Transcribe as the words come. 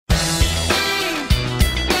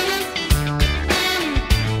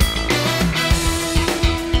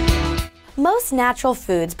Most natural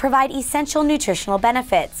foods provide essential nutritional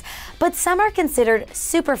benefits, but some are considered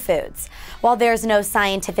superfoods. While there's no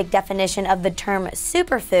scientific definition of the term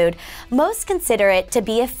superfood, most consider it to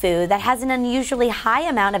be a food that has an unusually high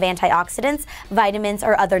amount of antioxidants, vitamins,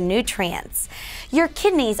 or other nutrients. Your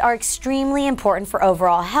kidneys are extremely important for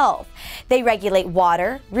overall health. They regulate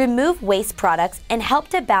water, remove waste products, and help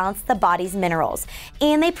to balance the body's minerals,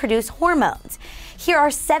 and they produce hormones. Here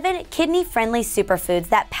are 7 kidney-friendly superfoods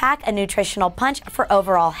that pack a nutritional punch for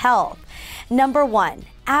overall health. Number 1,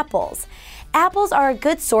 apples. Apples are a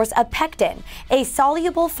good source of pectin, a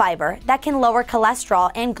soluble fiber that can lower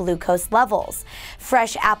cholesterol and glucose levels.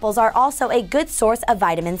 Fresh apples are also a good source of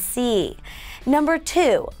vitamin C. Number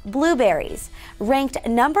 2, blueberries. Ranked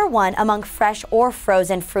number 1 among fresh or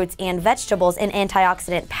frozen fruits and vegetables in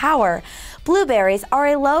antioxidant power, blueberries are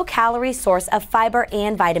a low-calorie source of fiber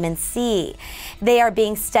and vitamin C. They are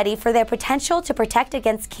being studied for their potential to protect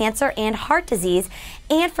against cancer and heart disease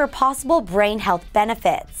and for possible brain health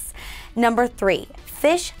benefits. Number 3,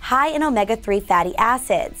 fish high in omega-3 fatty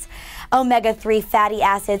acids. Omega-3 fatty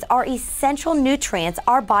acids are essential nutrients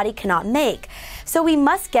our body cannot make, so we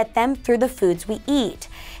must get them through the foods we eat.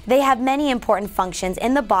 They have many important functions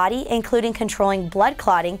in the body, including controlling blood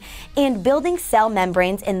clotting and building cell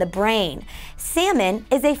membranes in the brain. Salmon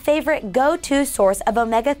is a favorite go-to source of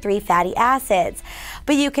omega-3 fatty acids,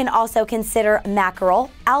 but you can also consider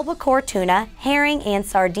mackerel, albacore tuna, herring, and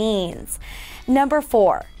sardines. Number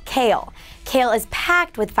 4, kale. Kale is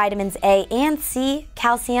packed with vitamins A and C,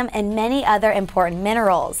 calcium, and many other important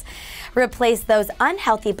minerals. Replace those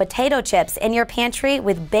unhealthy potato chips in your pantry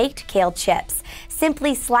with baked kale chips.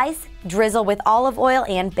 Simply slice, drizzle with olive oil,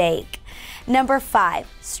 and bake. Number 5,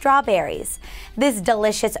 strawberries. This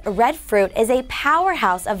delicious red fruit is a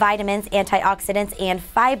powerhouse of vitamins, antioxidants, and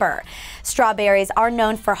fiber. Strawberries are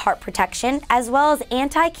known for heart protection as well as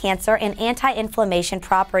anti-cancer and anti-inflammation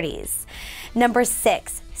properties. Number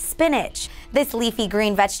 6, spinach. This leafy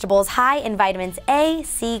green vegetable is high in vitamins A,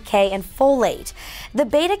 C, K, and folate. The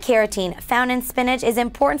beta-carotene found in spinach is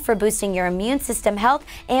important for boosting your immune system health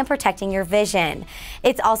and protecting your vision.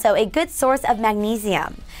 It's also a good source of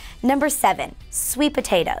magnesium. Number 7, sweet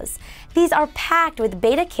potatoes. These are packed with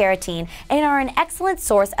beta-carotene and are an excellent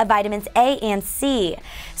source of vitamins A and C.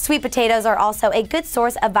 Sweet potatoes are also a good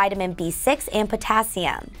source of vitamin B6 and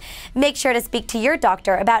potassium. Make sure to speak to your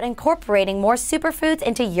doctor about incorporating more superfoods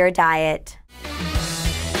into your diet.